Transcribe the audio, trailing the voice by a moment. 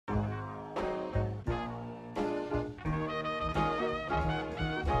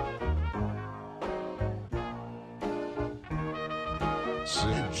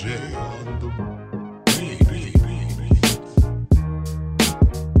CJ on the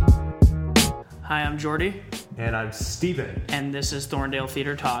Hi, I'm Jordy. And I'm Steven. And this is Thorndale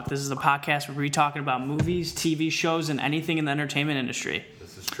Theater Talk. This is a podcast where we're talking about movies, TV shows, and anything in the entertainment industry.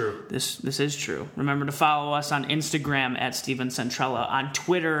 This is true. This is true. Remember to follow us on Instagram at Steven Centrella, on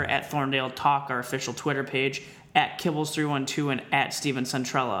Twitter at Thorndale Talk, our official Twitter page, at Kibbles312 and at Steven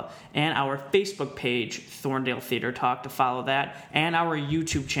Centrella, and our Facebook page, Thorndale Theater Talk, to follow that, and our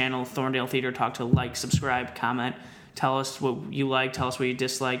YouTube channel, Thorndale Theater Talk, to like, subscribe, comment. Tell us what you like, tell us what you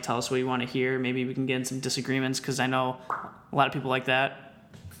dislike, tell us what you want to hear. Maybe we can get in some disagreements, because I know a lot of people like that,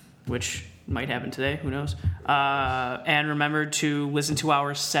 which might happen today, who knows. And remember to listen to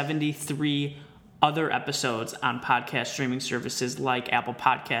our 73 other episodes on podcast streaming services like Apple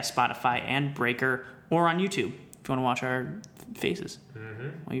Podcasts, Spotify, and Breaker, or on YouTube, if you want to watch our faces. Mm-hmm.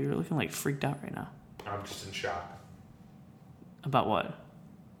 Well, you're looking like freaked out right now. I'm just in shock. About what?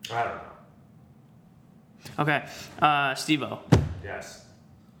 I don't know. Okay, Steve-O. Yes.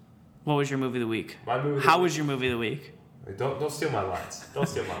 What was your movie of the week? My movie. How was your movie of the week? Don't steal my lines. Don't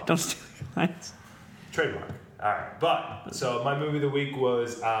steal my lines. Don't steal your lines. Trademark. All right. But so my movie of the week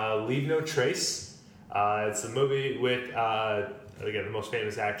was Leave No Trace. It's a movie with again, the most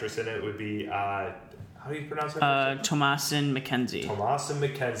famous actress in it would be how do you pronounce her? Thomasin McKenzie. Thomasin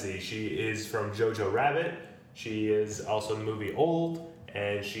McKenzie. She is from Jojo Rabbit. She is also in the movie Old,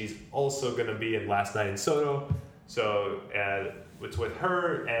 and she's also going to be in Last Night in Soto. So it's with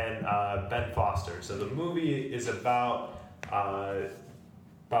her and Ben Foster. So the movie is about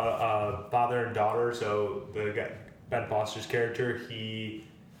father and daughter. So Ben Foster's character, he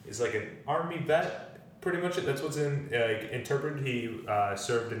is like an army vet. Pretty much, that's what's interpreted. He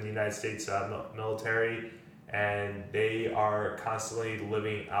served in the United States military, and they are constantly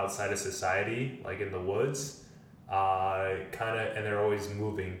living outside of society, like in the woods, and they're always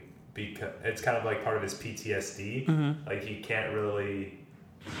moving because it's kind of like part of his PTSD. Mm-hmm. Like he can't really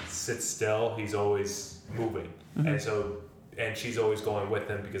sit still; he's always moving, mm-hmm. and she's always going with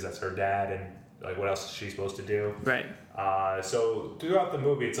him because that's her dad, and like what else is she supposed to do? Right. So throughout the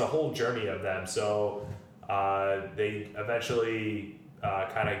movie, it's a whole journey of them. So they eventually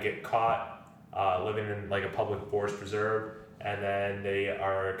kind of get caught living in like a public forest preserve, and then they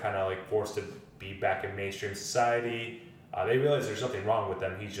are kind of like forced to be back in mainstream society. They realize there's something wrong with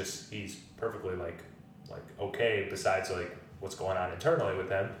them. He's perfectly like okay besides like what's going on internally with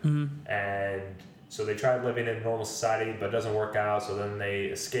them, mm-hmm. and so they try living in normal society, but it doesn't work out. So then they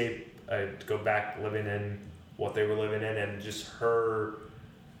escape. Go back living in what they were living in, and just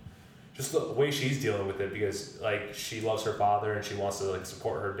the way she's dealing with it, because like she loves her father and she wants to like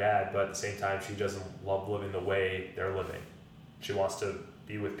support her dad, but at the same time she doesn't love living the way they're living. She wants to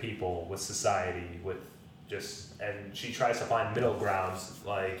be with people, with society, and she tries to find middle grounds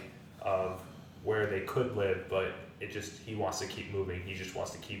like of where they could live, but he wants to keep moving. He just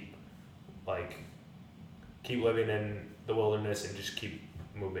wants to keep living in the wilderness and just keep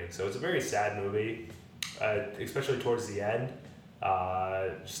moving. So it's a very sad movie, especially towards the end.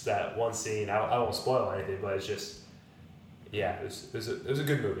 Just that one scene. I won't spoil anything, but it's just, yeah, it was a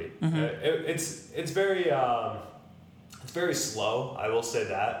good movie. Mm-hmm. It's very slow. I will say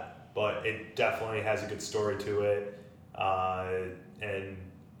that, but it definitely has a good story to it. And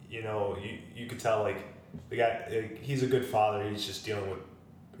you could tell like the guy, he's a good father. He's just dealing with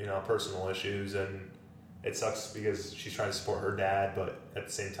personal issues, and it sucks because she's trying to support her dad, but at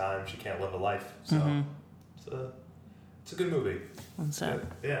the same time, she can't live a life. So mm-hmm. It's a good movie. What's that?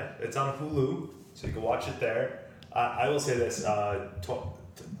 Yeah, it's on Hulu, so you can watch it there. I will say this: Thomasin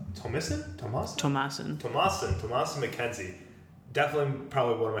McKenzie, definitely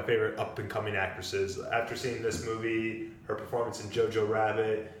probably one of my favorite up and coming actresses. After seeing this movie, her performance in Jojo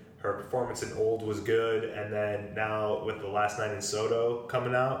Rabbit, her performance in Old was good, and then now with The Last Night in Soto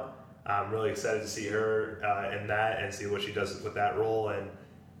coming out, I'm really excited to see her in that and see what she does with that role. And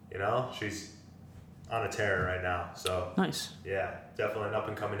she's on a tear right now. So nice. Yeah, definitely an up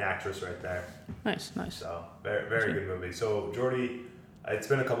and coming actress right there. Nice. So very, very good movie. So Jordy, it's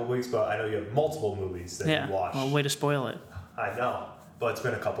been a couple weeks, but I know you have multiple movies that you watched. Well, way to spoil it. I know, but it's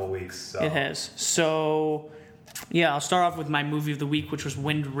been a couple weeks. So. It has. So yeah, I'll start off with my movie of the week, which was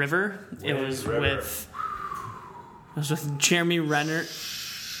Wind River. It was with Jeremy Renner.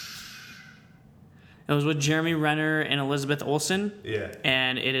 It was with Jeremy Renner and Elizabeth Olsen. Yeah.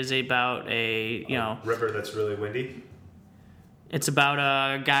 And it is about a river that's really windy. It's about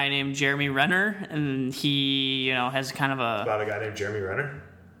a guy named Jeremy Renner, and he, has kind of a... It's about a guy named Jeremy Renner?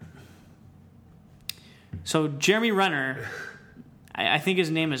 So Jeremy Renner I think his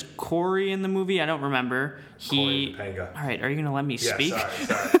name is Corey in the movie. I don't remember. Corey Topanga. All right, are you going to let me Yeah, speak?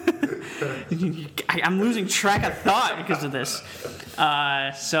 sorry. I'm losing track of thought because of this.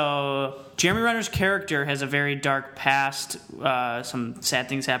 So Jeremy Renner's character has a very dark past. Some sad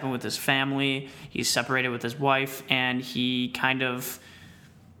things happen with his family. He's separated with his wife, and he kind of...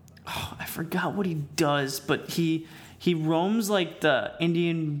 I forgot what he does, but he roams like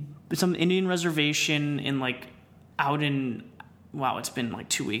some Indian reservation in like out in... Wow, it's been like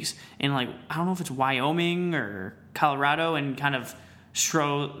 2 weeks. In like, I don't know if it's Wyoming or Colorado, and kind of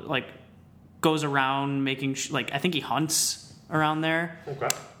goes around making I think he hunts around there. Okay.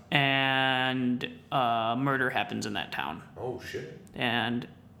 And murder happens in that town. Oh shit. And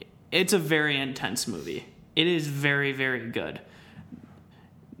it's a very intense movie. It is very, very good.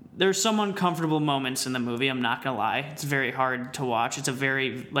 There's some uncomfortable moments in the movie, I'm not gonna lie. It's very hard to watch. It's a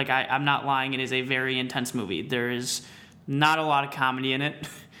very I'm not lying, it is a very intense movie. There is not a lot of comedy in it.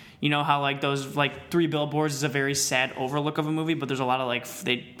 You know how like those like Three Billboards is a very sad overlook of a movie, but there's a lot of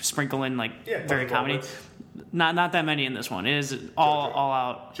they sprinkle in very comedy. Moments. Not that many in this one. It is all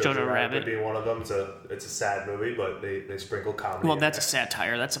out Jojo Rabbit. being one of them. It's a sad movie, but they sprinkle comedy. Well, that's a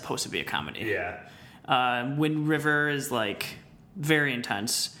satire. That's supposed to be a comedy. Yeah. Wind River is very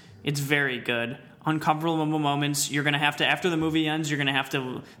intense. It's very good. Uncomfortable moments. You're gonna have to, after the movie ends, you're gonna have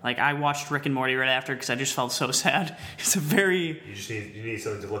to I watched Rick and Morty right after because I just felt so sad. It's a very You need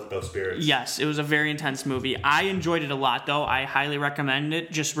something to lift those spirits. Yes, it was a very intense movie. I enjoyed it a lot though. I highly recommend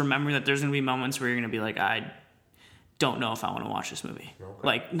it. Just remember that there's gonna be moments where you're gonna be like, I don't know if I want to watch this movie.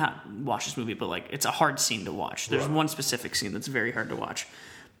 Okay. Not watch this movie, but it's a hard scene to watch. There's one specific scene that's very hard to watch,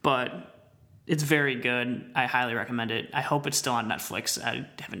 but it's very good. I highly recommend it. I hope it's still on Netflix. I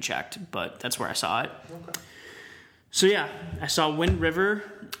haven't checked, but that's where I saw it. Okay. So yeah, I saw Wind River.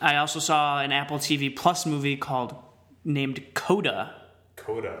 I also saw an Apple TV Plus movie named Coda.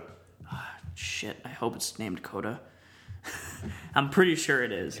 Coda. Shit, I hope it's named Coda. I'm pretty sure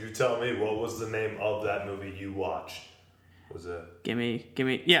it is. You tell me, what was the name of that movie you watched? Was it? Give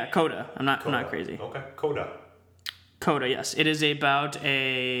me. Yeah, Coda. I'm not crazy. Okay, Coda. Coda, yes. It is about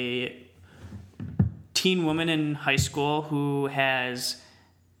a teen woman in high school who has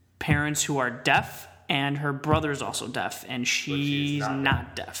parents who are deaf, and her brother's also deaf, and she's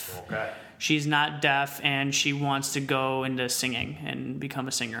not deaf. Okay. She's not deaf, and she wants to go into singing and become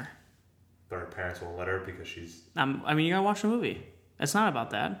a singer. But her parents won't let her because she's... you gotta watch the movie. It's not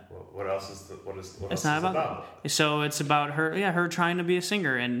about that. What else is It's not about. So it's about her. Yeah, her trying to be a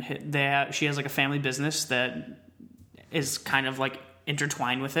singer, and she has a family business that is kind of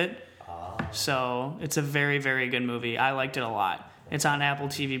intertwined with it. So it's a very, very good movie. I liked it a lot. It's on Apple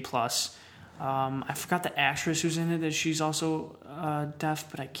TV Plus. I forgot the actress who's in it. That she's also deaf,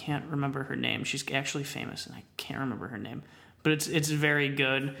 but I can't remember her name. She's actually famous, and I can't remember her name. But it's very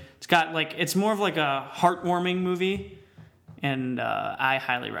good. It's got it's more of a heartwarming movie, and I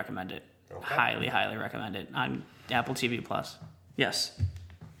highly recommend it. Okay. Highly, highly recommend it on Apple TV Plus. Yes,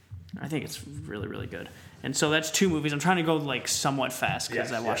 I think it's really, really good. And so that's 2 movies. I'm trying to go somewhat fast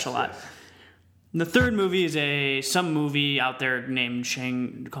because I watched a lot. Yes. And the third movie is some movie out there named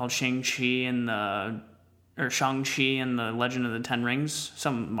called Shang-Chi Shang-Chi and the Legend of the Ten Rings.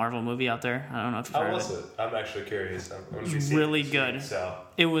 Some Marvel movie out there. I don't know if you've heard of it. How was it? I'm actually curious. It was really good.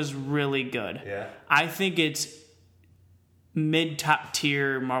 It was really good. Yeah. I think it's mid-top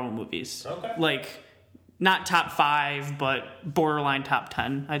tier Marvel movies. Okay. Not top 5, but borderline top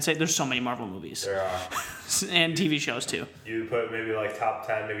 10. I'd say there's so many Marvel movies. There are. And TV shows too. You put maybe top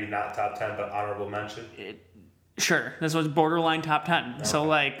 10, maybe not top 10, but honorable mention? Sure. This was borderline top 10. Okay.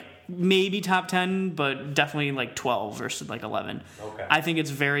 So maybe top 10, but definitely 12 versus 11. Okay. I think it's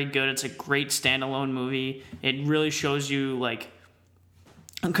very good. It's a great standalone movie. It really shows you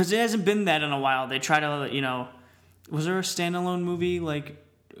because it hasn't been that in a while. They try to, was there a standalone movie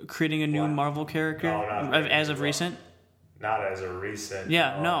creating a new Marvel character as of recent? Not as of recent.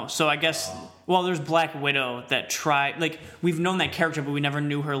 Yeah, no. So I guess there's Black Widow that tried we've known that character, but we never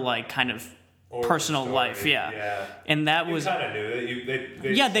knew her kind of personal life. Yeah. And that was kind of knew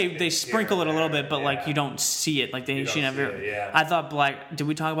they sprinkle it a little bit, but you don't see it. She never. I thought Did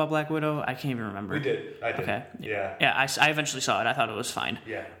we talk about Black Widow? I can't even remember. We did. I did. Okay. Yeah. Yeah. I eventually saw it. I thought it was fine.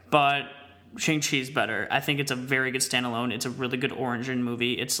 Yeah. But Shang-Chi's better. I think it's a very good standalone. It's a really good origin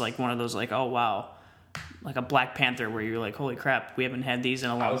movie. It's one of those oh wow, a Black Panther where you're holy crap, we haven't had these in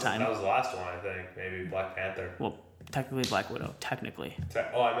a long time. That was the last one, I think. Maybe Black Panther. Well, technically Black Widow. Technically.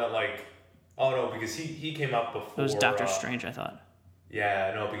 I meant oh no, because he came out before. It was Doctor Strange, I thought.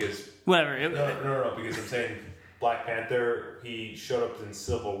 Yeah, no, because whatever. No, because I'm saying Black Panther. He showed up in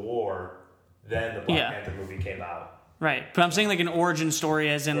Civil War, then the Black Panther movie came out. Right, but I'm saying like an origin story,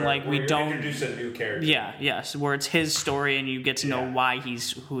 as in like we you're don't introduce a new character. Yeah, yes, where it's his story and you get to know why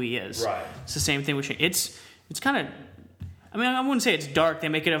he's who he is. Right. It's the same thing with Shane. It's kind of, I mean, I wouldn't say it's dark. They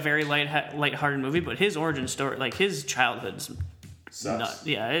make it a very lighthearted movie, but his origin story, like his childhood's Sucks.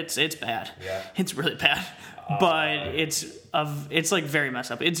 it's bad. Yeah. It's really bad. But it's like very messed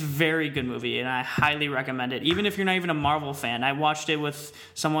up. It's a very good movie, and I highly recommend it. Even if you're not even a Marvel fan, I watched it with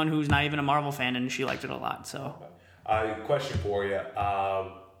someone who's not even a Marvel fan, and she liked it a lot. So, Question for you: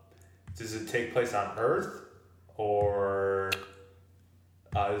 does it take place on Earth or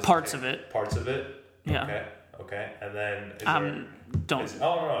parts of it? Parts of it. Yeah. Okay. And then is Don't.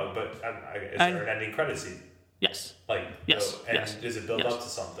 no. But is there an ending credit scene? Yes. Like Yes. And Yes. does it build Yes. up to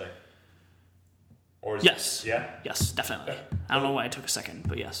something? Or is Yes. It, yeah. Yes, definitely. I don't know why it took a second,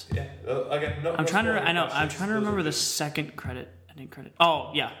 but yes. Yeah. Again, no. I'm trying to. I know. I'm questions. trying to Those remember are the just- second ending credit.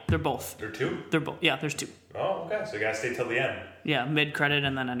 Oh yeah, they're both. There are two. They're both. Yeah, there's two. Oh, okay. So you gotta stay till the end. Yeah, mid credit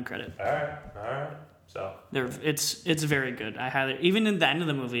and then end credit. All right. So It's very good. I highly, even in the end of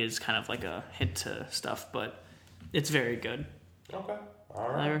the movie is kind of like a hint to stuff, but it's very good. okay. All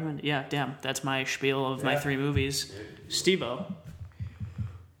I right. recommend it. Yeah, damn. That's my spiel of my 3 movies. Steve-O,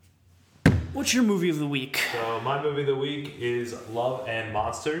 what's your movie of the week? So my movie of the week is Love and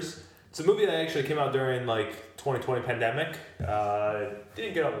Monsters. It's a movie that actually came out during like 2020 pandemic.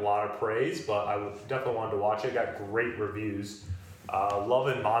 Didn't get a lot of praise, but I definitely wanted to watch it. Got great reviews. Love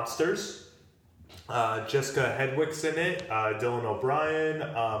and Monsters. Jessica Hedwick's in it. Dylan O'Brien,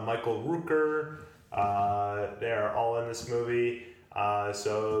 Michael Rooker. They are all in this movie.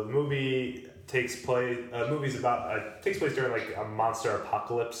 So the movie takes place during like a monster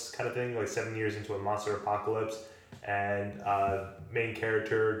apocalypse kind of thing, like 7 years into a monster apocalypse, and main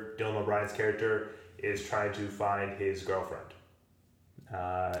character Dylan O'Brien's character is trying to find his girlfriend.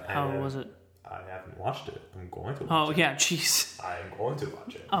 How was it? I haven't watched it. I'm going to watch Oh it. yeah, jeez. I'm going to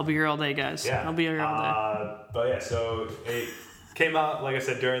watch it. I'll be here all day, guys. Yeah. I'll be here all day. But yeah, so it came out, like I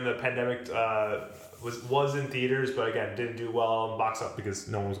said, during the pandemic. Was in theaters, but again, didn't do well in box office because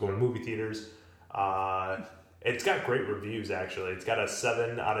no one was going to movie theaters. It's got great reviews, actually. It's got a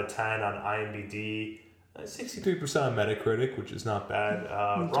 7 out of 10 on IMDb, 63% on Metacritic, which is not bad.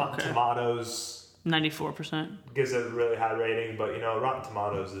 Rotten Tomatoes 94%. gives it a really high rating, but Rotten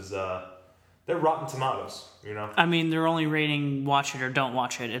Tomatoes is they're Rotten Tomatoes, I mean, they're only rating watch it or don't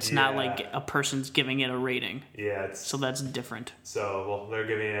watch it. It's not Yeah. like a person's giving it a rating. Yeah, it's So that's different. so they're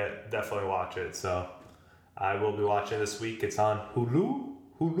giving it, definitely watch it. So I will be watching this week. It's on Hulu.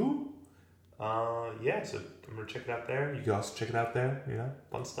 Yeah, so I'm gonna check it out there. You can also check it out there.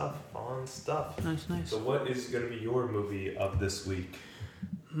 Fun stuff. Nice. So what is gonna be your movie of this week?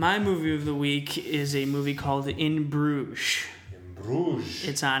 My movie of the week is a movie called In Bruges. In Bruges.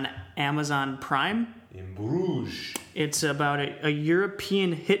 It's on Amazon Prime. In Bruges. It's about a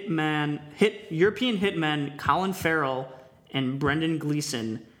European hitman Colin Farrell and Brendan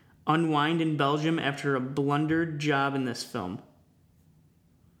Gleeson unwind in Belgium after a blundered job in this film.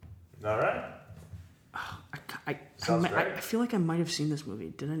 All right. Sounds great. I feel like I might have seen this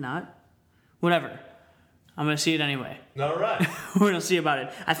movie. Did I not? Whatever. I'm going to see it anyway. All right. We're going to see about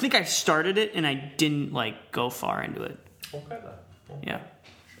it. I think I started it and I didn't go far into it. Okay then. Okay. Yeah.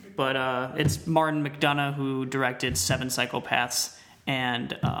 But it's Martin McDonagh who directed 7 Psychopaths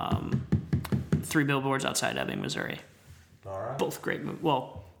and 3 Billboards Outside Ebbing, Missouri. All right. Both great movies.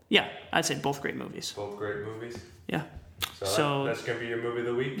 Well, yeah, I'd say both great movies. Both great movies. Yeah. So that's gonna be your movie of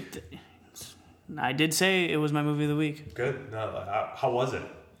the week. I did say it was my movie of the week. Good. No, how was it?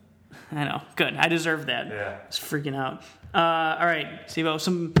 I know. Good. I deserve that. Yeah. I was freaking out. All right, Steve-O,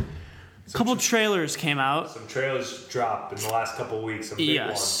 couple trailers came out. Some trailers dropped in the last couple of weeks. Some big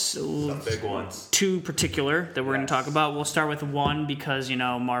ones. Some big ones. 2 particular that we're going to Yes. talk about. We'll start with 1 because,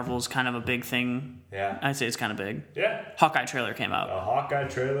 Marvel's kind of a big thing. Yeah. I'd say it's kind of big. Yeah. Hawkeye trailer came out. The Hawkeye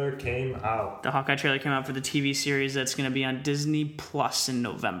trailer came out. The Hawkeye trailer came out for the TV series that's going to be on Disney Plus in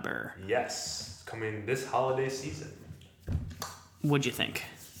November. Yes. Coming this holiday season. What'd you think?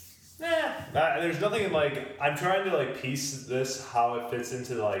 There's nothing I'm trying to piece this how it fits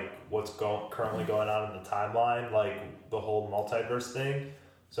into what's currently going on in the timeline, the whole multiverse thing.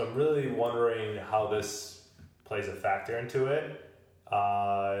 So I'm really wondering how this plays a factor into it,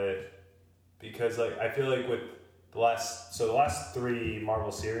 because I feel like with the last 3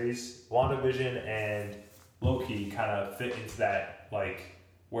 Marvel series, WandaVision and Loki kind of fit into that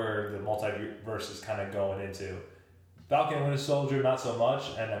where the multiverse is kind of going into. Falcon and Winter Soldier not so much,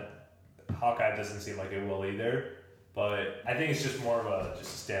 and Hawkeye doesn't seem like it will either, but I think it's just more of a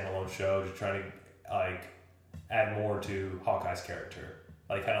standalone show to try to add more to Hawkeye's character,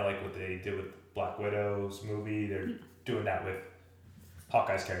 kind of like what they did with Black Widow's movie. They're doing that with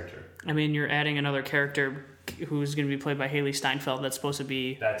Hawkeye's character. I mean, you're adding another character who's going to be played by Haley Steinfeld. That's supposed to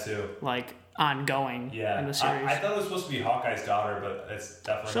be That too. like ongoing Yeah, in the series. I thought it was supposed to be Hawkeye's daughter, but it's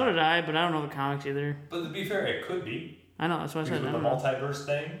definitely So not. did I, but I don't know the comics either. But to be fair, it could be. I know, that's what I Because said. I with don't the know. multiverse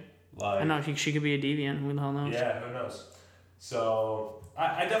thing, like I know, she could be a deviant. Who the hell knows? yeah, who knows? So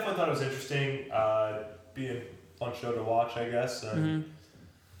I definitely thought it was interesting. Be a fun show to watch, I guess. And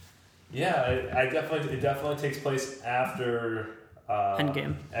yeah, it definitely takes place after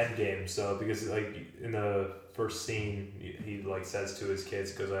Endgame. So because like in the first scene, he like says to his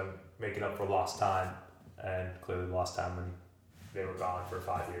kids, "Because I'm making up for lost time," and clearly lost time when they were gone for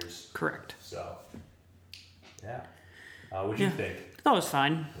 5 years. Correct. So yeah, what'd you think? That was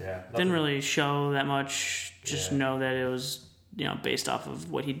fine. Yeah, Didn't really show that much. Just Yeah. know that it was, based off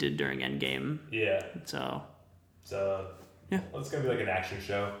of what he did during Endgame. Yeah. So, So Yeah. well, it's gonna be like an action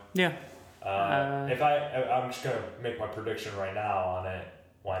show. yeah. If I'm just gonna make my prediction right now on it.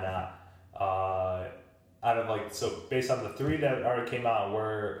 Why not? Out of based on the 3 that already came out,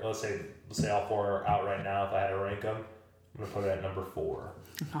 where let's say all 4 are out right now. If I had to rank them, I'm gonna put it at number 4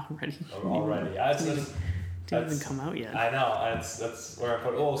 Already. already. Didn't even come out yet. I know. That's where I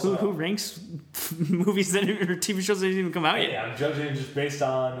put. Oh, Who ranks movies that or TV shows that didn't even come out yet? Yeah, I'm judging just based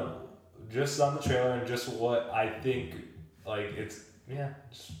on the trailer and just what I think. Like it's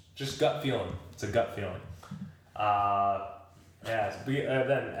just gut feeling. It's a gut feeling. Yeah.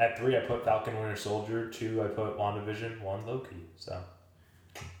 Then at 3 I put Falcon Winter Soldier. 2 I put WandaVision. 1 Loki. So.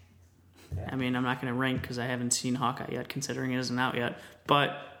 Yeah. I mean, I'm not going to rank because I haven't seen Hawkeye yet, considering it isn't out yet.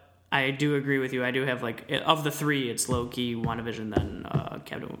 But I do agree with you. I do have of the 3, it's Loki, WandaVision, then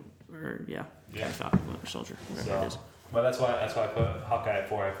Captain Falcon, Winter Soldier, whatever it is. But that's why I put Hawkeye at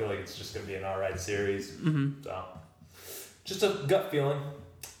 4. I feel like it's just gonna be an alright series. Mm-hmm. So, just a gut feeling.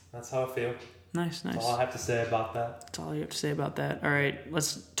 That's how I feel. Nice. That's all I have to say about that. That's all you have to say about that. All right,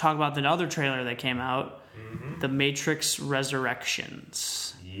 let's talk about the other trailer that came out, The Matrix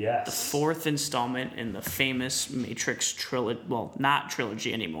Resurrections. Yes. The 4th installment in the famous Matrix trilogy. Well, not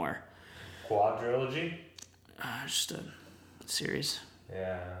trilogy anymore. Quadrilogy? Just a series.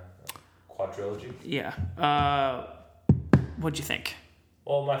 Yeah. Quadrilogy? Yeah. What'd you think?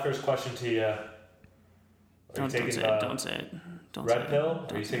 Well, my first question to you. Don't say it. Don't say it. Don't red say pill?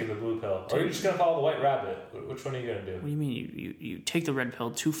 It. Or are you taking the blue pill? Or are you just going to follow the white rabbit? Which one are you going to do? What do you mean? You take the red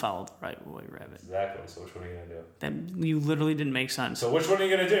pill to follow the white rabbit. Exactly. So which one are you going to do? That you literally didn't make sense. So which one are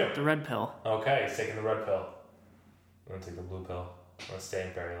you going to do? The red pill. Okay, he's taking the red pill. I'm going to take the blue pill. I'm going to stay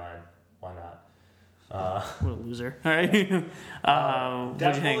in Fairyland. Why not? What a loser. All right. What do you think?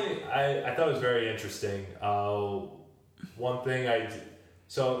 Definitely, I thought it was very interesting. One thing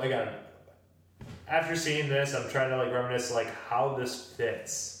so again, after seeing this, I'm trying to reminisce how this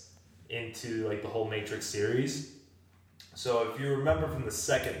fits into the whole Matrix series. So if you remember from the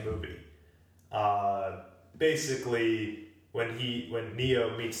second movie, basically when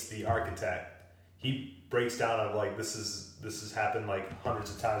Neo meets the architect, he breaks down of this has happened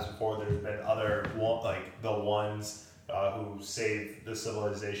hundreds of times before. There's been other the ones who saved the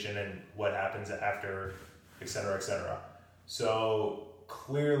civilization and what happens after, etc., etc. So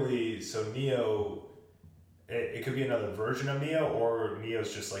clearly, Neo, it could be another version of Neo, or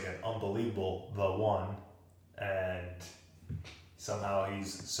Neo's just an unbelievable the one, and somehow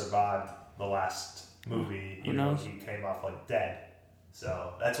he's survived the last movie. Who knows? He came off dead.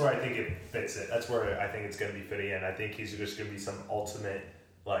 So that's where I think it fits it. That's where I think it's going to be fitting in. I think he's just going to be some ultimate,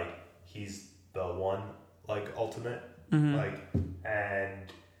 he's the one, ultimate,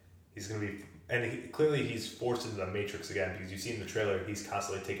 and he's going to be, and clearly he's forced into the Matrix again, because you see in the trailer, he's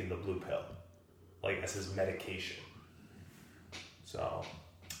constantly taking the blue pill, as his medication. So,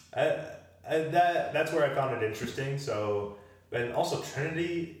 that's where I found it interesting. So, and also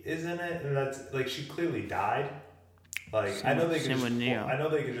Trinity is in it, and that's, she clearly died. I know they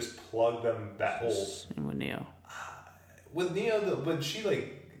could just plug them back. Same with Neo. With Neo, but she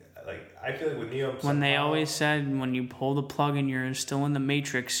I feel with Neo. When they always said when you pull the plug and you're still in the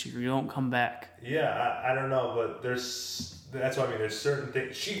Matrix, you don't come back. Yeah, I don't know, but that's what I mean. There's certain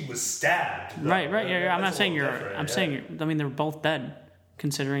things. She was stabbed. Right. Yeah. I'm not saying I mean, they're both dead,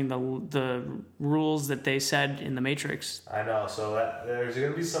 considering the rules that they said in the Matrix. I know. So there's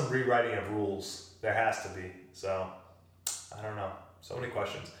going to be some rewriting of rules. There has to be. So. I don't know. So many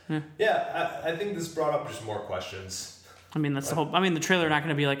questions. Yeah, I think this brought up just more questions. I mean, that's the whole... I mean, the trailer not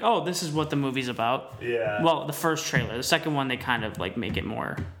going to be oh, this is what the movie's about. Yeah. Well, the first trailer. The second one, they kind of, make it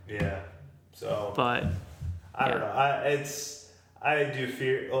more. Yeah. So... But... I don't know. I do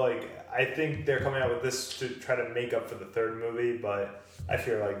fear... I think they're coming out with this to try to make up for the third movie, but I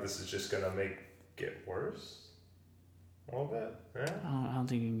feel this is just going to make it worse. A little bit. Yeah. I don't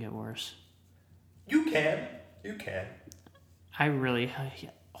think you can get worse. You can. You can. I really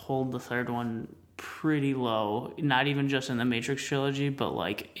hold the third one pretty low. Not even just in the Matrix trilogy, but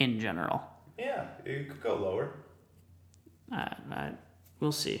like in general. Yeah, you could go lower.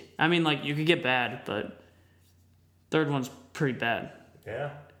 We'll see. I mean, like, you could get bad, but third one's pretty bad.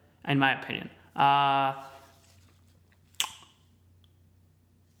 Yeah. In my opinion.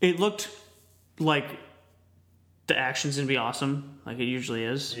 It looked like the action's gonna be awesome, like it usually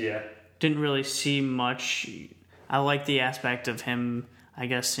is. Yeah. Didn't really see much. I like the aspect of him, I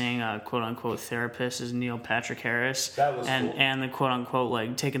guess, seeing a quote-unquote therapist as Neil Patrick Harris. That was cool. And the quote-unquote,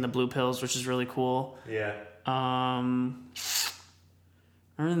 like, taking the blue pills, which is really cool. Yeah. Other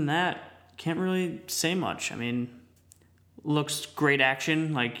than that, can't really say much. I mean, looks great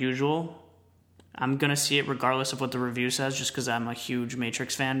action, like usual. I'm going to see it regardless of what the review says, just because I'm a huge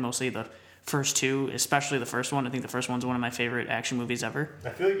Matrix fan, mostly the first two, especially the first one. I think the first one's one of my favorite action movies ever. I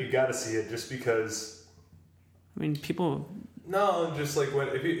feel like you got to see it just because. I mean, people. No, just like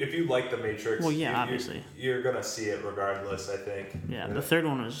if you like the Matrix. Well, yeah, obviously. You're gonna see it regardless. I think. Yeah, the third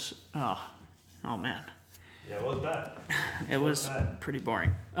one was oh man. Yeah, it wasn't bad. It was pretty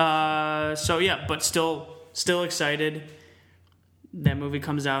boring. So yeah, but still excited. That movie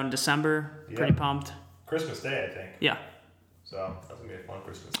comes out in December. Yeah. Pretty pumped. Christmas Day, I think. Yeah. So that's gonna be a fun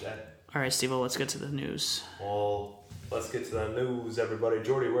Christmas Day. All right, Steve. Let's get to the news. Well, let's get to the news, everybody.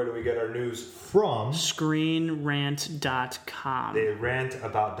 Jordy, where do we get our news from? ScreenRant.com. They rant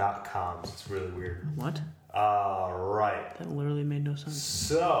about .coms. It's really weird. What? All right. That literally made no sense.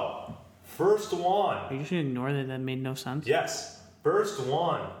 So, first one. Are you just gonna ignore that? That made no sense. Yes, first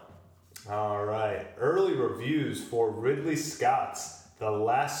one. All right. Early reviews for Ridley Scott's The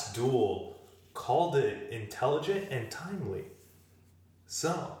Last Duel called it intelligent and timely.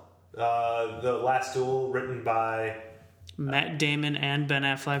 So, The Last Duel, written by Matt Damon and Ben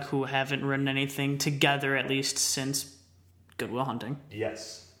Affleck, who haven't written anything together at least since Good Will Hunting.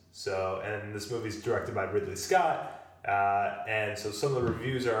 Yes. So, and this movie's directed by Ridley Scott. And so some of the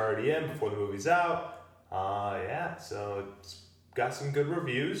reviews are already in before the movie's out. Yeah, so it's got some good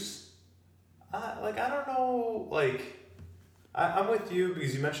reviews. I don't know, I'm with you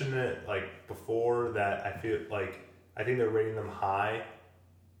because you mentioned it, before that I feel I think they're rating them high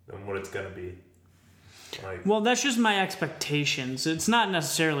than what it's going to be. Well, that's just my expectations. It's not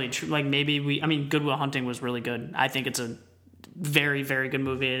necessarily true. Good Will Hunting was really good. I think it's a very, very good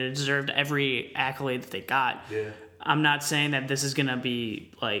movie, and it deserved every accolade that they got. Yeah. I'm not saying that this is going to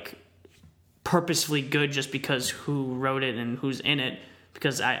be, purposefully good just because who wrote it and who's in it,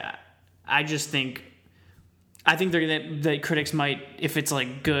 because I just think... I think the critics might, if it's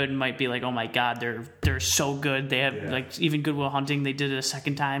good, might be oh my god, they're so good. They have even Good Will Hunting. They did it a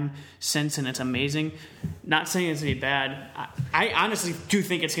second time since, and it's amazing. Not saying it's gonna be bad. I honestly do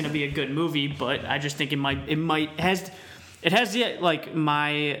think it's gonna be a good movie, but I just think it has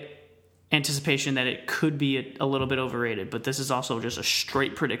my anticipation that it could be a little bit overrated. But this is also just a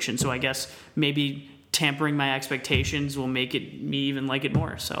straight prediction, so I guess maybe tampering my expectations will make me even like it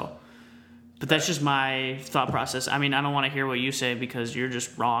more. So. But that's just my thought process. I mean, I don't want to hear what you say because you're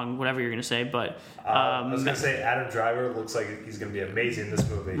just wrong, whatever you're going to say. But I was going to say Adam Driver looks like he's going to be amazing in this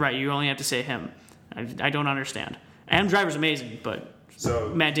movie. Right, you only have to say him. I don't understand. Adam Driver's amazing, but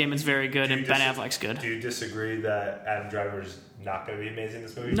Matt Damon's very good and Ben Affleck's good. Do you disagree that Adam Driver's not going to be amazing in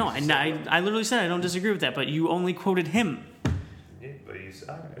this movie? No, I literally said I don't disagree with that, but you only quoted him. Yeah, but you said...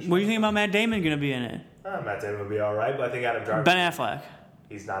 What do you think about Matt Damon going to be in it? Matt Damon will be all right, but I think Adam Driver... Ben Affleck.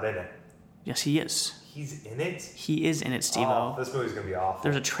 He's not in it. Yes, he is. He's in it? He is in it, Steve-O. This movie's going to be awful.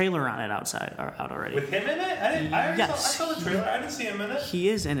 There's a trailer on it out already. With him in it? I saw the trailer. I didn't see him in it. He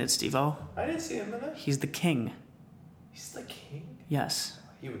is in it, Steve-O. I didn't see him in it. He's the king. He's the king? Yes.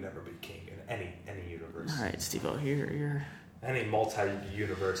 He would never be king in any universe. All right, Steve-O, you're... Any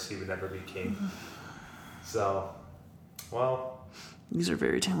multi-universe, he would never be king. So, well... These are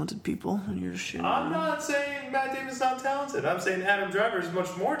very talented people, and you're just shooting. I'm not saying Matt Damon's not talented. I'm saying Adam Driver is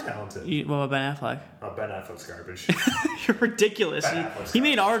much more talented. What about Ben Affleck? Oh, Ben Affleck's garbage. You're ridiculous. He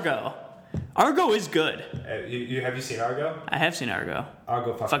made Argo. Argo is good. Have you seen Argo? I have seen Argo.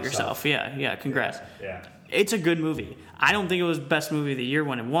 Argo, fuck yourself. Yeah, congrats. Yeah. It's a good movie. I don't think it was best movie of the year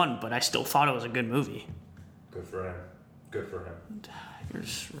when it won, but I still thought it was a good movie. Good for him.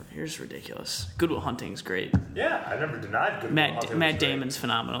 You're just ridiculous. Good Will Hunting's great. Yeah, I never denied Good Will Hunting. Matt Damon's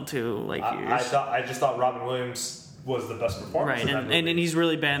phenomenal too. I just thought Robin Williams was the best performance. Right, and he's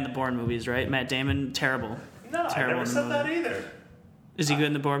really bad in the Bourne movies, right? Matt Damon, terrible. No, terrible I never said that either. Is he good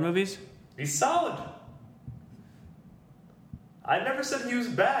in the Bourne movies? He's solid. I never said he was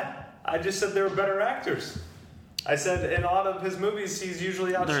bad. I just said they were better actors. I said in a lot of his movies, he's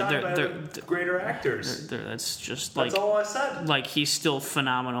usually outshined by the greater actors. That's just That's all I said. Like, he's still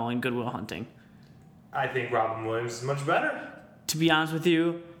phenomenal in Good Will Hunting. I think Robin Williams is much better. To be honest with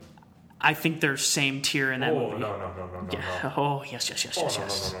you, I think they're same tier in that movie. No. Yeah. Oh, yes.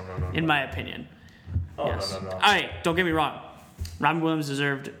 No. In my opinion. Oh, Yes. no. All right, don't get me wrong. Robin Williams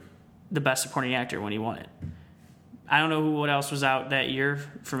deserved the best supporting actor when he won it. I don't know what else was out that year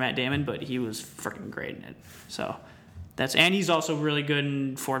for Matt Damon, but he was freaking great in it. So and he's also really good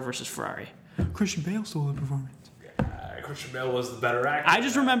in Ford versus Ferrari. Christian Bale stole the performance. Christian Bale was the better actor. I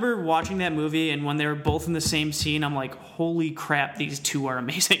just remember watching that movie, and when they were both in the same scene, I'm like, holy crap, these two are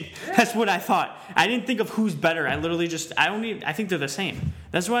amazing. That's what I thought. I didn't think of who's better. I literally I think they're the same.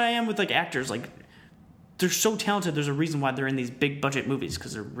 That's what I am with like actors. Like, they're so talented. There's a reason why they're in these big budget movies,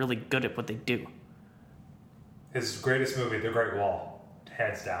 because they're really good at what they do. His greatest movie, The Great Wall,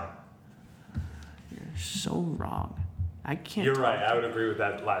 hands down. You're so wrong. I can't. You're right. I would agree with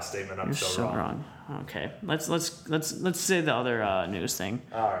that last statement. I'm You're so wrong. Okay, let's say the other news thing.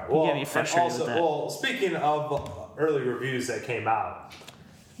 All right. You get me frustrated with that. Well, speaking of early reviews that came out,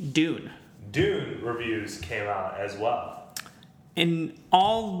 Dune reviews came out as well. And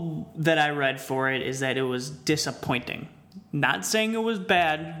all that I read for it is that it was disappointing. Not saying it was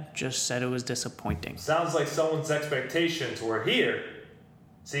bad, just said it was disappointing. Sounds like someone's expectations were here.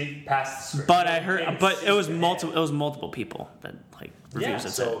 See, past the script. But it was multiple people that like reviews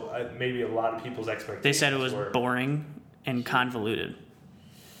it. So maybe a lot of people's expectations. They said it was boring and convoluted.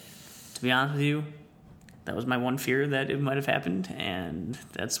 To be honest with you, that was my one fear that it might have happened, and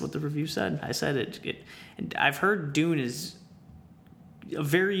that's what the review said. I said it and I've heard Dune is a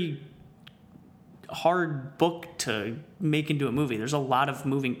very hard book to make into a movie. There's a lot of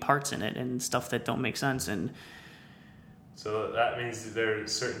moving parts in it and stuff that don't make sense, and so that means there are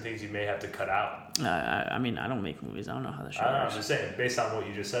certain things you may have to cut out. I mean, I don't make movies. I don't know how the show I don't know, works. I'm just saying, based on what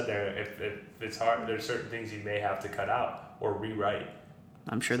you just said there, if it's hard, there's certain things you may have to cut out or rewrite.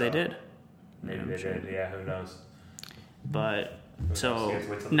 I'm sure they did. Maybe they did. Yeah, who knows? But so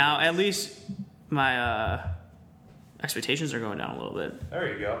now at least my expectations are going down a little bit.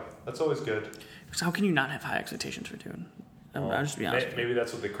 There you go. That's always good. Because how can you not have high expectations for Dune? I'll just be honest. Maybe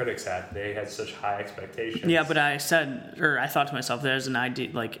that's what the critics had. They had such high expectations. Yeah, but I thought to myself, there's an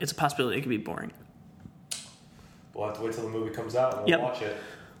idea, like, it's a possibility it could be boring. We'll have to wait till the movie comes out and we'll watch it.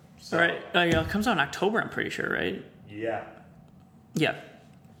 So, all right. Yeah, it comes out in October, I'm pretty sure, right? Yeah. Yeah.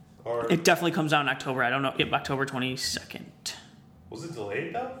 Or it definitely comes out in October. I don't know. Yep, October 22nd. Was it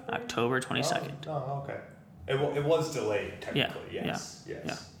delayed, though? October 22nd. Oh, okay. It was delayed, technically. Yeah. Yes.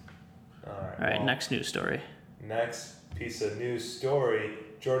 Yeah. All right. All right, next news story. Next piece of news story.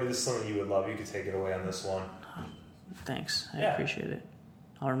 Jordy, this is something you would love. You could take it away on this one. Thanks. I appreciate it.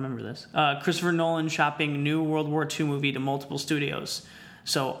 I'll remember this. Christopher Nolan shopping new World War II movie to multiple studios.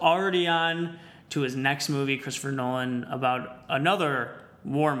 So already on to his next movie, Christopher Nolan, about another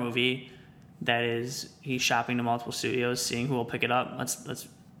war movie that is he's shopping to multiple studios, seeing who will pick it up. Let's.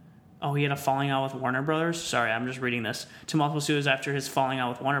 Oh, he had a falling out with Warner Brothers? Sorry, I'm just reading this. To multiple studios after his falling out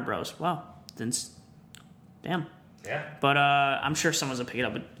with Warner Bros. Wow. Damn. Yeah. But I'm sure someone's going to pick it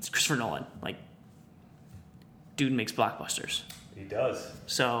up. But it's Christopher Nolan. Like, dude makes blockbusters. He does.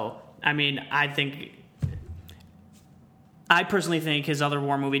 So, I mean, I personally think his other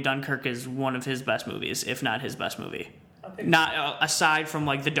war movie, Dunkirk, is one of his best movies, if not his best movie. Not aside from,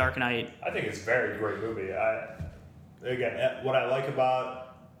 like, The Dark Knight. I think it's a very great movie. Again, what I like about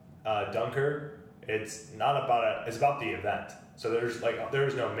Dunkirk, it's about the event. So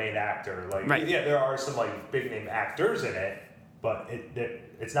there's no main actor. Like, right. Yeah, there are some like big name actors in it, but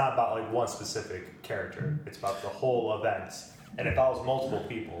it's not about like one specific character. It's about the whole event, and it follows multiple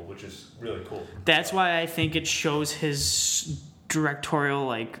people, which is really cool. That's why I think it shows his directorial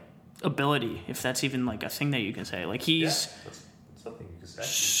like ability, if that's even like a thing that you can say. Like he's that's something you can say.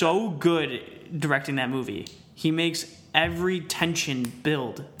 So good directing that movie. He makes every tension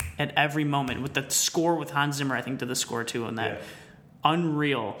build at every moment. With the score with Hans Zimmer, I think did the score too on that. Yeah.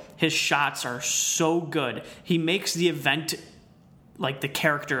 Unreal. His shots are so good. He makes the event like the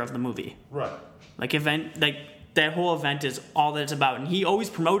character of the movie. Right. Like that whole event is all that it's about. And he always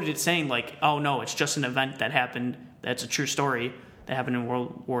promoted it saying like, oh no, it's just an event that happened. That's a true story that happened in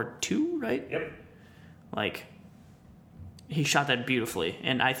World War II, right? Yep. Like, he shot that beautifully.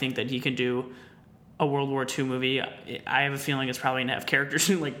 And I think that he can do a World War II movie. I have a feeling it's probably going to have characters,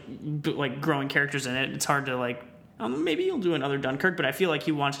 like growing characters in it. It's hard to, like, maybe he'll do another Dunkirk, but I feel like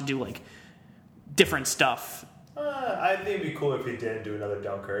he wants to do, like, different stuff. I think it'd be cool if he didn't do another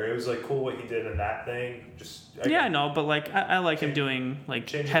Dunkirk. It was, like, cool what he did in that thing. I know, but, like, I like him doing, like,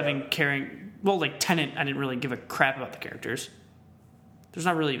 having Well, like Tenet, I didn't really give a crap about the characters. There's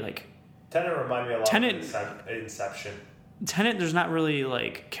not really like Tenet reminded me a lot Tenet- of Inception. Tenet. There's not really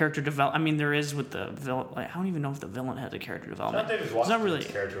like character development. I mean, there is with the villain. Like, I don't even know if the villain has a character development. John David It's not Washington's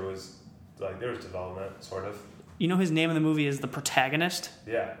really. character was like there was development, sort of. You know, his name in the movie is the protagonist.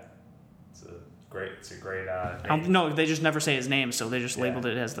 Yeah, it's a great. No, they just never say his name, so they just Yeah. labeled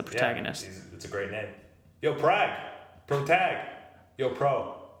it as the protagonist. Yeah, it's a great name. Yo, Protag. Yo,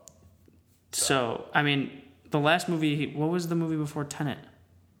 Pro. So, I mean, the last movie. What was the movie before Tenet?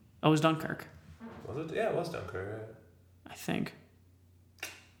 Oh, it was Dunkirk, Was it? Yeah, it was Dunkirk. I think.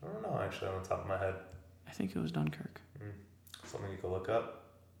 I don't know actually on the top of my head. I think it was Dunkirk. Something you can look up.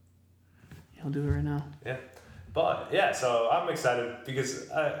 I'll do it right now. Yeah. But yeah, so I'm excited because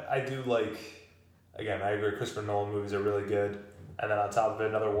I do like, again, I agree Christopher Nolan movies are really good. And then on top of it,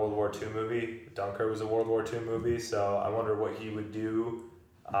 another World War II movie. Dunkirk was a World War II movie, so I wonder what he would do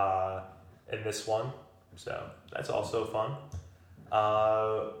in this one. So that's also fun.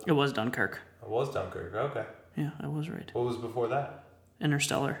 It was Dunkirk. It was Dunkirk, okay. Yeah, I was right. What was before that?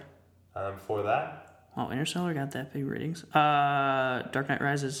 Interstellar. Before that? Oh, Interstellar got that big ratings. Dark Knight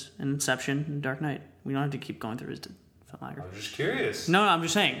Rises, Inception, and Dark Knight. We don't have to keep going through his I filmography. was just curious. No, I'm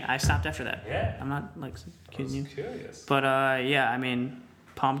just saying. I stopped after that. Yeah. I'm not like I accusing you. was curious. But yeah, I mean,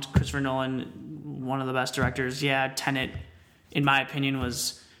 pumped. Christopher Nolan, one of the best directors. Yeah, Tenet, in my opinion,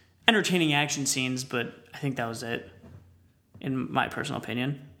 was entertaining action scenes, but I think that was it, in my personal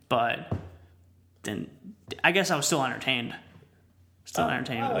opinion. But then, I guess I was still entertained. Still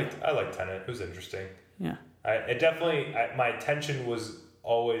entertained. I liked Tenet. It was interesting. Yeah. My attention was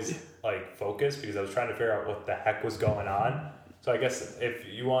always like focused because I was trying to figure out what the heck was going on. So I guess if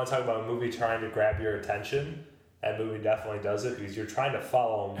you want to talk about a movie trying to grab your attention, that movie definitely does it because you're trying to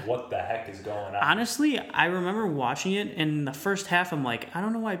follow what the heck is going on. Honestly, I remember watching it, and the first half, I'm like, I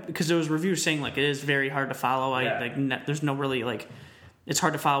don't know why, because there was reviews saying like it is very hard to follow. There's no really like, it's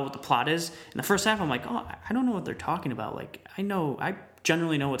hard to follow what the plot is. In the first half, I'm like, oh, I don't know what they're talking about. Like, I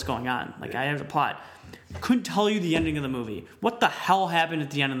generally know what's going on. Like, I have the plot. Couldn't tell you the ending of the movie. What the hell happened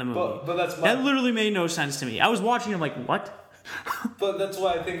at the end of the movie? But that literally made no sense to me. I was watching it like, what? But that's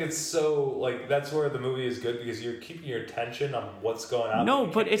why I think it's so like that's where the movie is good because you're keeping your attention on what's going on. No,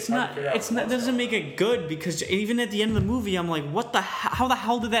 but it's not. It's not. Doesn't make it good because even at the end of the movie, I'm like, what the? How the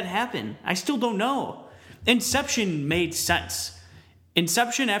hell did that happen? I still don't know. Inception made sense.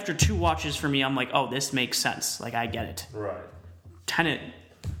 Inception after 2 watches for me, I'm like, oh, this makes sense. Like I get it. Right. Tenet.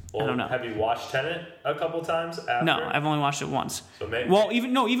 Well, I don't know. Have you watched Tenet a couple times after? No, I've only watched it once. So maybe,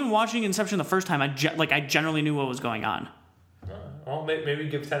 even watching Inception the first time, I generally knew what was going on. Well, maybe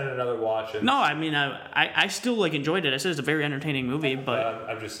give Tenet another watch. And, No, I mean, I still like enjoyed it. I said it's a very entertaining movie, but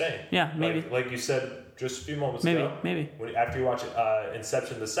I'm just saying. Yeah, maybe. Like you said just a few moments ago. Maybe. After you watch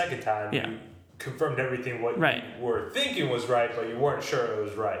Inception the second time, Yeah. you confirmed everything what Right. you were thinking was right, but you weren't sure it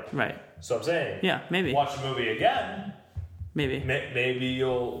was right. right. So I'm saying, Yeah, maybe. watch the movie again. Maybe. Maybe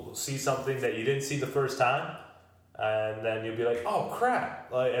you'll see something that you didn't see the first time, and then you'll be like, "Oh crap!"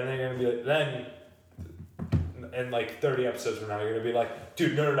 Like, and then you're gonna be like, then, in like 30 episodes from now, you're gonna be like,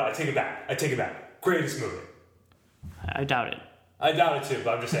 "Dude, no, I take it back. Greatest movie." I doubt it. I doubt it too,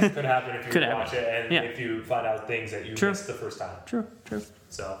 but I'm just saying it could happen if you Could watch happen. it and Yeah. if you find out things that you True. missed the first time. True.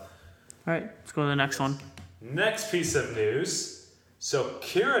 So, All right, let's go to the next one. next piece of news. So,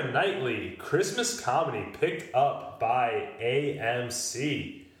 Keira Knightley, Christmas comedy picked up by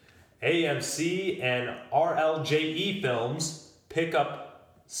AMC. AMC and RLJE Films pick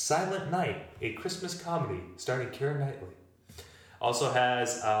up Silent Night, a Christmas comedy starring Keira Knightley. Also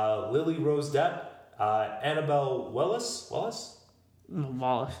has Lily Rose Depp, Annabelle Wallace,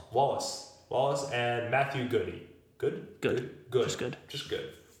 and Matthew Goody. Good. Just good. Just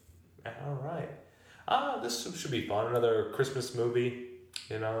good. All right. This should be fun. Another Christmas movie,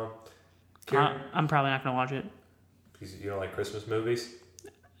 you know. I'm probably not gonna watch it. Because you don't like Christmas movies?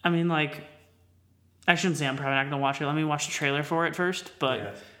 I mean, like, I shouldn't say I'm probably not gonna watch it. Let me watch the trailer for it first. But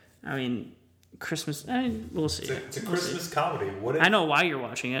Yeah. I mean, Christmas. We'll see. It's a Christmas comedy. I know why you're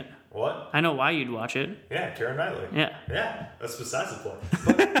watching it. What? I know why you'd watch it. Yeah, Keira Knightley. Yeah. Yeah, that's besides the point.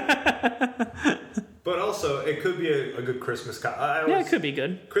 But also, it could be a good Christmas comedy. Yeah, it could be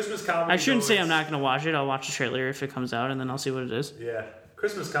good. Christmas comedy. I shouldn't say I'm not gonna watch it. I'll watch the trailer if it comes out, and then I'll see what it is. Yeah.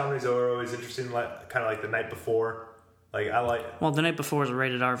 Christmas comedies are always interesting, like kind of like The Night Before. Like, I like... Well, The Night Before is a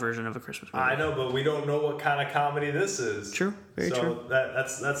rated R version of a Christmas movie. I know, but we don't know what kind of comedy this is. True. Very true. So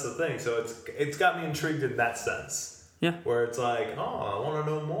that's the thing. So it's got me intrigued in that sense. Yeah. Where it's like, oh, I want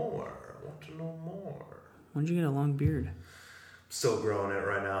to know more. When did you get a long beard? Still growing it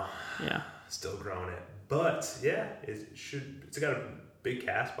right now. Yeah. Still growing it. But, yeah, it's got a big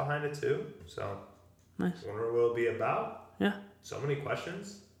cast behind it too. So, Nice. wonder what it'll be about. Yeah. So many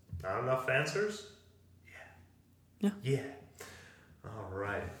questions, not enough answers. Yeah. Yeah. All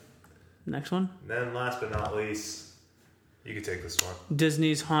right. Next one. And then last but not least, you can take this one.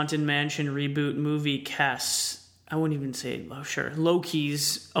 Disney's Haunted Mansion reboot movie casts. I wouldn't even say. Oh, sure.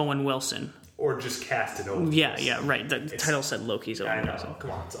 Loki's Owen Wilson. Or just cast it over. Yeah, right. The title said Loki's I Owen know. Wilson. Come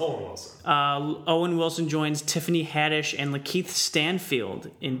on, it's Owen Wilson. Owen Wilson joins Tiffany Haddish and Lakeith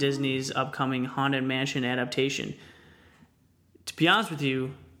Stanfield in Disney's upcoming Haunted Mansion adaptation. To be honest with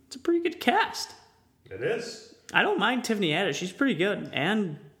you, it's a pretty good cast. It is. I don't mind Tiffany Haddish. She's pretty good.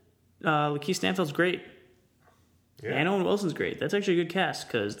 And Lakeith Stanfield's great. Yeah. And Owen Wilson's great. That's actually a good cast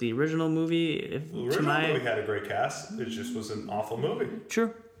because the original movie... The original movie had a great cast. It just was an awful movie.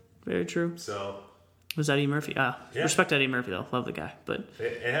 True. Very true. So... Was Eddie Murphy? Yeah. Respect Eddie Murphy, though. Love the guy. But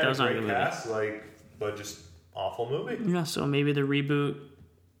It had that a was not a great good movie. cast, but just awful movie. Yeah, so maybe the reboot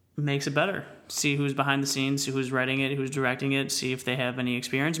makes it better. See who's behind the scenes, see who's writing it, who's directing it, see if they have any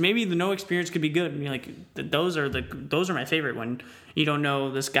experience. Maybe the no experience could be good. I mean, like those are my favorite when you don't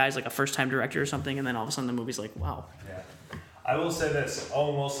know this guy's like a first time director or something, and then all of a sudden the movie's like, wow. Yeah. I will say this: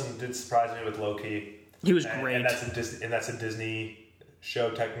 Owen Wilson did surprise me with Loki. He was great. and that's a Disney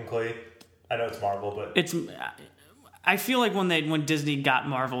show technically. I know it's Marvel, but It's. I feel like when Disney got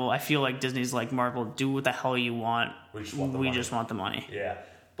Marvel, I feel like Disney's like, Marvel, do what the hell you want. We just want the money. money. Yeah,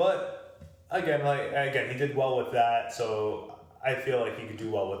 but again, he did well with that, so I feel like he could do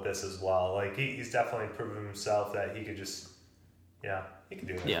well with this as well. Like he's definitely proven himself that he could just, he could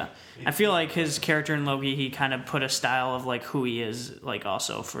do it. Yeah, I feel like his character in Loki, he kind of put a style of like who he is, like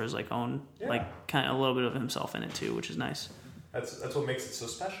also for his like own, like kind of a little bit of himself in it too, which is nice. That's what makes it so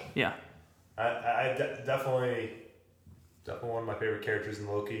special. Yeah. Definitely one of my favorite characters in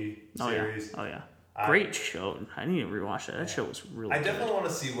the Loki series. Oh yeah. Great show. I need to rewatch that. That show was really good. I definitely want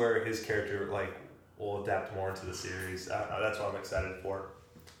to see where his character will adapt more into the series. That's what I'm excited for.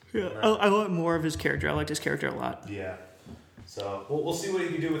 Yeah, I want more of his character. I liked his character a lot. Yeah. So we'll see what he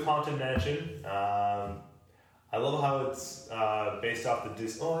can do with Haunted Mansion. I love how it's based off the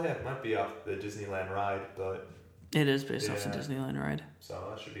Disney. Oh yeah, it might be off the Disneyland ride, but It is based off the Disneyland ride. so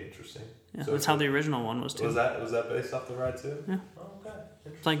that should be interesting. Yeah, So that's how the original one was too. was that based off the ride too? Yeah. Oh, okay.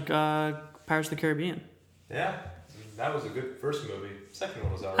 It's like Pirates of the Caribbean. Yeah, that was a good first movie. Second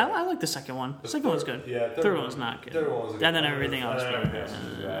one was alright. I like the second one. The second one's good. Yeah, third one was not good. Third one was good. And then everything else.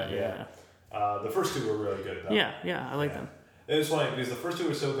 Yeah. The first two were really good though. Yeah, I like them. It was funny because the first two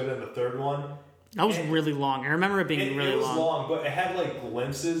were so good, and the third one. That was really long. I remember it being really long. It was long. long, but it had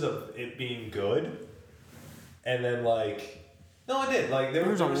glimpses of it being good, and then no, it did. There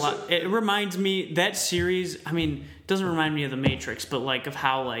was a lot. It reminds me that series. I mean, it doesn't remind me of The Matrix, but of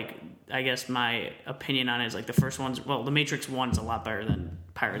how I guess my opinion on it is the first one's. Well, The Matrix 1's a lot better than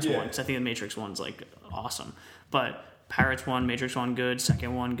Pirates 1 because I think The Matrix 1's awesome, but Pirates 1, Matrix 1 good,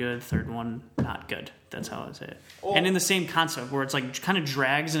 second one good, third one not good. That's how I say it. Well, and in the same concept where it's kind of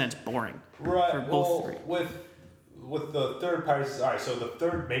drags and it's boring. Right. For both three. With the third Pirates, all right. So the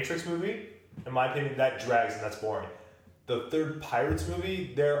third Matrix movie, in my opinion, that drags and that's boring. The third Pirates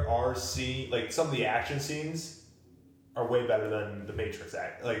movie, there are some of the action scenes are way better than the Matrix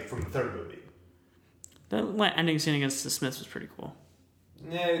from the third movie. That ending scene against the Smiths was pretty cool.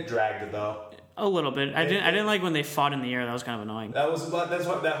 Yeah, it dragged it though. A little bit. I didn't like when they fought in the air. That was kind of annoying. That's what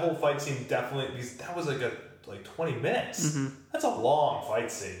that whole fight scene definitely, because that was 20 minutes. Mm-hmm. That's a long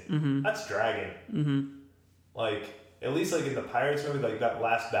fight scene. Mm-hmm. That's dragging. Mm-hmm. At least in the Pirates movie, that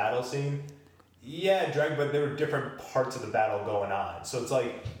last battle scene, yeah, it dragged, but there were different parts of the battle going on. So it's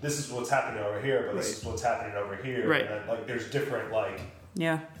this is what's happening over here, but this is what's happening over here. Right. And then, there's different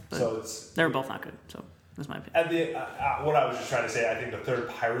Yeah. So they were both not good. So that's my opinion. At the what I was just trying to say, I think the third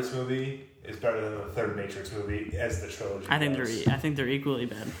Pirates movie is better than the third Matrix movie as the trilogy. I think they're equally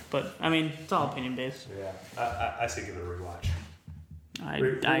bad, but I mean it's all opinion based. Yeah, I say give it a rewatch. I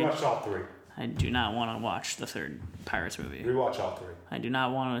Rewatch all three. I do not want to watch the third Pirates movie. Rewatch all three. I do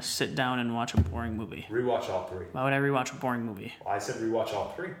not want to sit down and watch a boring movie. Rewatch all three. Why would I rewatch a boring movie? Well, I said rewatch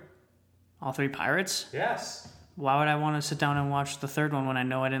all three. All three Pirates? Yes. Why would I want to sit down and watch the third one when I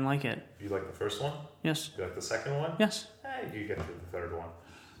know I didn't like it? You like the first one? Yes. You like the second one? Yes. You get to the third one.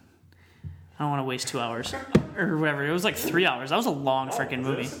 I don't want to waste 2 hours. Or whatever. It was 3 hours. That was a long freaking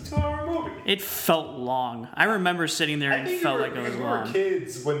movie. It's a 2-hour movie. It felt long. I remember sitting there and it felt like it was long. We were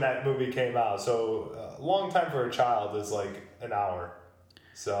kids when that movie came out, so a long time for a child is an hour.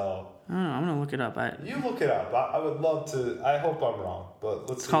 So I don't know. I'm going to look it up. You look it up. I would love to. I hope I'm wrong, but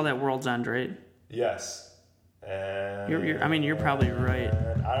let's call that World's End, right? Yes. And you're probably right.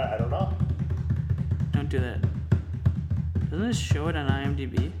 I don't know. Don't do that. Doesn't it show it on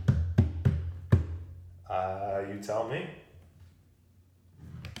IMDb? You tell me.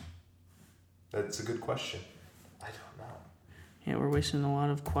 That's a good question. I don't know. Yeah, we're wasting a lot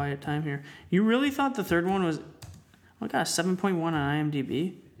of quiet time here. You really thought the third one was... Oh, it got a 7.1 on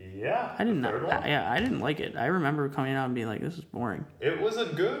IMDb? Yeah. I didn't. Third one? I didn't like it. I remember coming out and being like, "This is boring." It was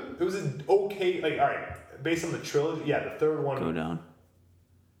an okay. Like, all right, based on the trilogy. Yeah, the third one. Go down.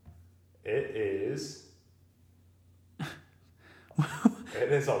 It is.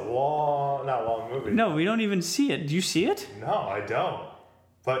 It is not long movie. No, we don't even see it. Do you see it? No, I don't.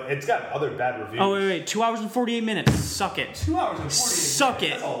 But it's got other bad reviews. Oh, wait. 2 hours and 48 minutes. Suck it. 2 hours and 48 Suck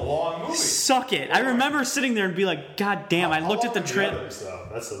minutes. it. That's a long movie. Suck it. I remember sitting there and be like, God damn, I looked at the trailer. That's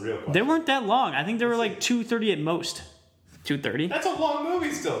the real question. They weren't that long. I think they were like 2:30 at most. 2:30? That's a long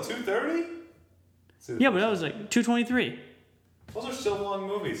movie still. 2:30? Yeah, but that was like 2:23. Those are still long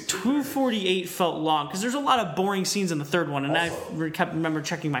movies. 2:48 felt long because there's a lot of boring scenes in the third one, and I Also- kept remember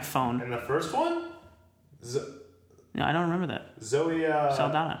checking my phone. And the first one? No, I don't remember that. Zoe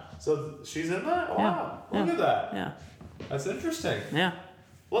Saldana. So she's in that? Wow. Look at that. Yeah. That's interesting. Yeah.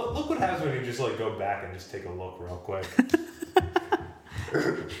 Look what happens when you just like go back and just take a look real quick.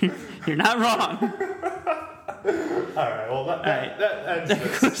 You're not wrong. Alright, well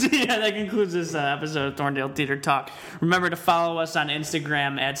That concludes this episode of Thorndale Theater Talk. Remember to follow us on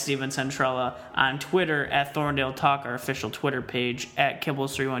Instagram at Steven Centrella, on Twitter at Thorndale Talk, our official Twitter page at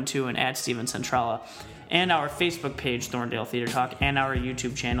Kibbles312 and at Steven Centrella, and our Facebook page, Thorndale Theater Talk, and our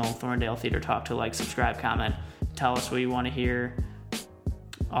YouTube channel, Thorndale Theater Talk, to like, subscribe, comment, tell us what you want to hear,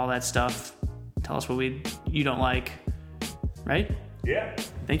 all that stuff. Tell us what you don't like, right? Yeah.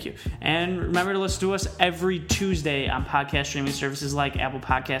 Thank you. And remember to listen to us every Tuesday on podcast streaming services like Apple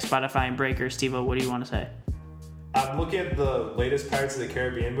Podcasts, Spotify, and Breaker. Steve-O, what do you want to say? I'm looking at the latest Pirates of the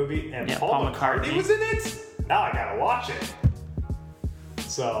Caribbean movie, and Yeah, Paul Paul McCartney McCartney. was in it? Now I gotta watch it.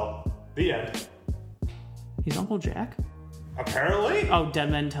 So, the end. He's Uncle Jack? Apparently. Oh, Dead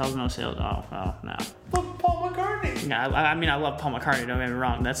Men Tells No Sales. Oh, no. But Paul McCartney. Yeah, I mean, I love Paul McCartney, don't get me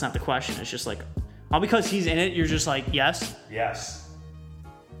wrong. That's not the question. It's just like, all because he's in it, you're just like, yes? Yes.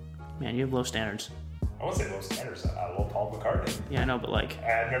 Man, you have low standards. I won't say low standards. I love Paul McCartney. Yeah, I know, but like...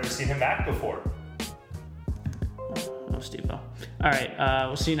 I've never seen him act before. Oh, Steve-O. All right,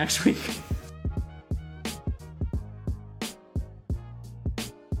 we'll see you next week.